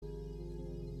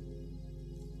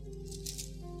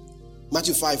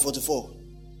Matthew 5:44.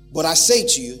 But I say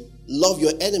to you, love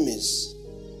your enemies,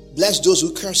 bless those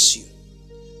who curse you,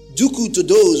 do good to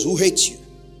those who hate you,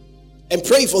 and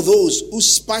pray for those who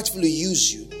spitefully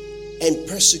use you and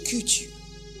persecute you.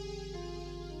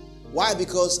 Why?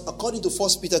 Because according to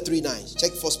 1 Peter 3:9,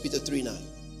 check 1 Peter 3:9.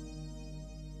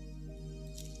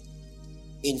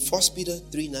 In 1 Peter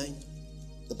 3:9,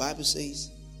 the Bible says,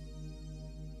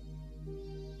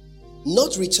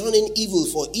 not returning evil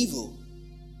for evil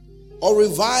or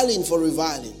reviling for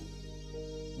reviling,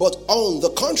 but on the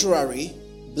contrary,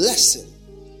 blessing,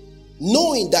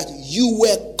 knowing that you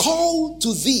were called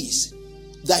to this,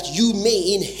 that you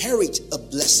may inherit a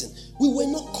blessing. We were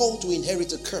not called to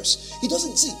inherit a curse. It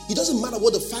doesn't matter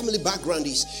what the family background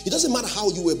is. It doesn't matter how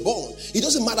you were born. It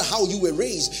doesn't matter how you were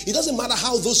raised. It doesn't matter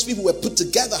how those people were put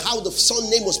together, how the son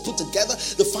name was put together,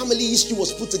 the family history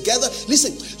was put together.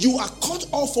 Listen, you are cut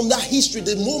off from that history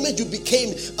the moment you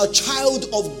became a child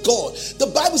of God. The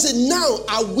Bible said, now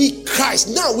are we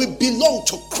Christ. Now we belong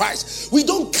to Christ. We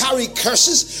don't carry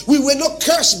curses. We were not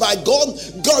cursed by God.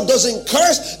 God doesn't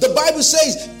curse. The Bible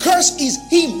says, cursed is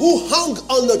him who hung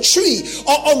on the tree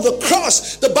or on the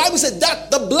cross. The Bible said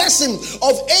that the blessing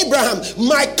of Abraham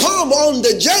might come on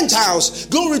the Gentiles.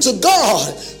 Glory to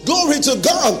God. Glory to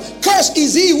God. Cursed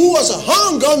is he who was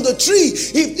hung on the tree.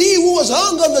 If he who was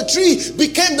hung on the tree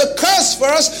became the curse for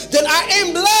us, then I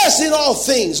am blessed in all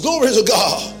things. Glory to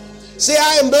God. Say,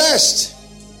 I am blessed.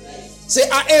 Say,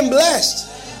 I am blessed.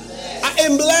 I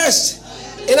am blessed.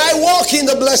 And I walk in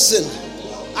the blessing.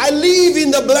 I live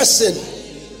in the blessing.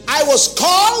 I was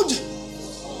called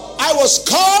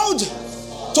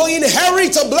to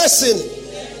inherit a blessing.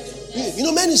 You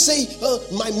know, many say,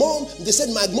 they said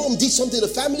my mom did something in the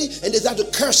family and they had to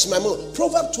curse my mom.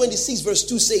 Proverbs 26 verse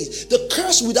 2 says, the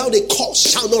curse without a cause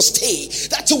shall not stay.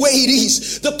 That's the way it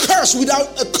is. The curse without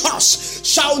a cause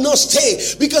shall not stay,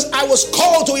 because I was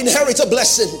called to inherit a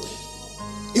blessing.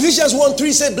 Ephesians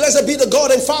 1:3 said, blessed be the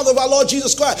God and Father of our Lord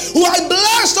Jesus Christ, who has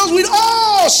blessed us with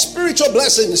all spiritual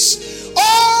blessings.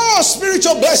 All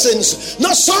spiritual blessings.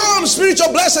 Not some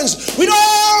spiritual blessings, with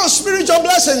all spiritual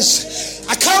blessings.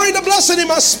 I carry the blessing in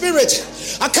my spirit.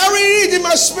 I carry it in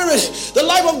my spirit. The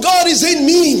life of God is in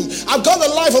me. I've got the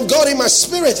life of God in my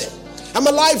spirit. I'm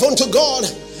alive unto God.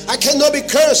 I cannot be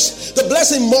cursed. The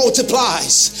blessing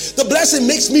multiplies. The blessing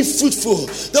makes me fruitful.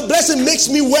 The blessing makes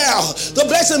me well. The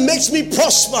blessing makes me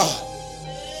prosper.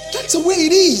 That's the way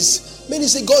it is. Many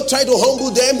say God tried to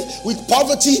humble them with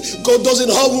poverty. God doesn't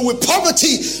humble with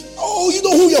poverty. Oh, you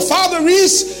know who your father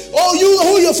is? Oh, you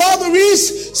know who your father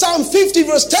is? Psalm 50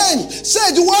 verse 10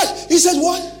 said what? He said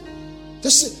what? He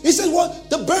said what?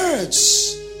 The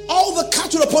birds, all the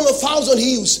cattle upon 1,000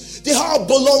 hills, they all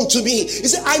belong to me. He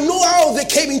said, I know how they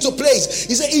came into place.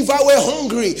 He said, if I were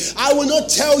hungry, I will not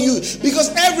tell you, because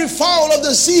every fowl of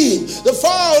the sea, the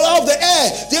fowl of the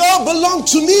air, they all belong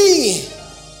to me.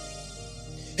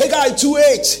 Haggai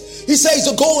 2:8, he says,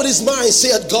 the gold is mine,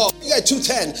 saith God. Haggai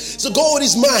 2:10, the gold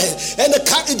is mine and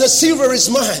the silver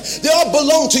is mine. They all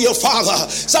belong to your father.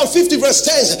 Psalm 50 verse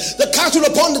 10, the cattle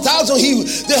upon the 1,000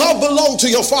 hills, they all belong to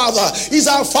your father. He's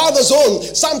our father's own.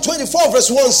 Psalm 24 verse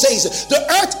 1 says, the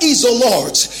earth is the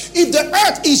Lord's. If the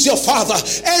earth is your father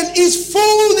and its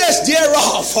fullness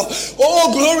thereof,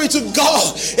 oh glory to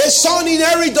God. A son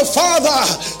inherit the father.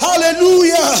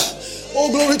 Hallelujah. Oh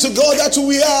glory to God. That's who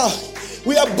we are.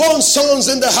 We are born sons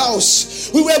in the house.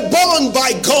 We were born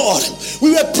by God. We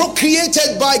were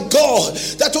procreated by God.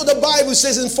 That's what the Bible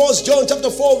says in 1 John chapter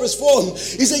 4 verse 4.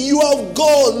 He said, you are of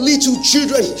God, little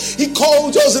children. He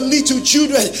called us little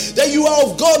children. That you are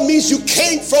of God means you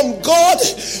came from God.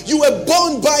 You were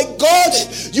born by God.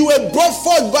 You were brought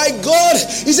forth by God.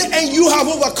 He said, and you have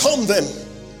overcome them.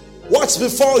 What's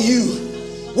before you?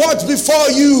 What's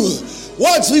before you?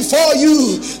 What's before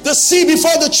you? The sea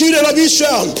before the children of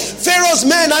Israel. Pharaoh's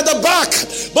men at the back.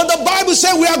 But the Bible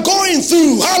said we are going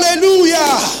through. Hallelujah.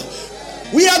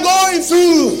 We are going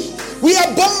through. We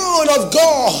are born of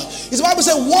God. His Bible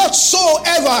said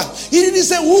whatsoever. He didn't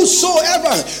say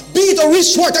whosoever. Be it a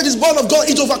wristwatch that is born of God,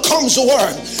 it overcomes the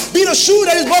word. Be it a shoe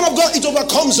that is born of God, it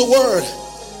overcomes the word.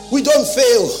 We don't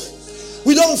fail.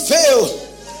 We don't fail.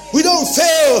 We don't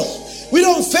fail. We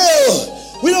don't fail.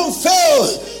 We don't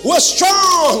fail. We're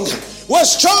strong. We're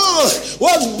strong.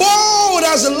 We're bold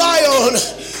as a lion.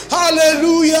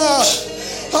 Hallelujah.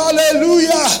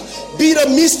 Hallelujah. Be the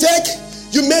mistake.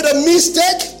 You made a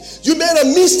mistake. You made a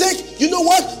mistake. You know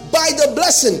what? By the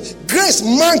blessing, grace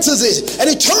mantles it and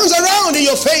it turns around in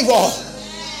your favor.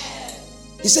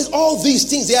 He says all these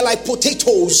things, they are like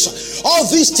potatoes. All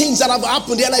these things that have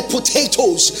happened, they are like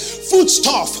potatoes. Food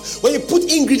stuff. When you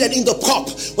put ingredient in the cup,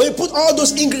 when you put all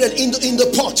those ingredients in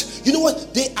the pot, you know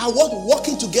what? They are what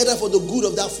working together for the good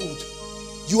of that food.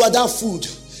 You are that food.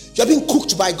 You are being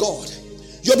cooked by God.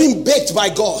 You're being baked by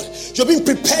God. You're being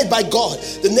prepared by God.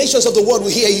 The nations of the world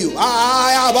will hear you.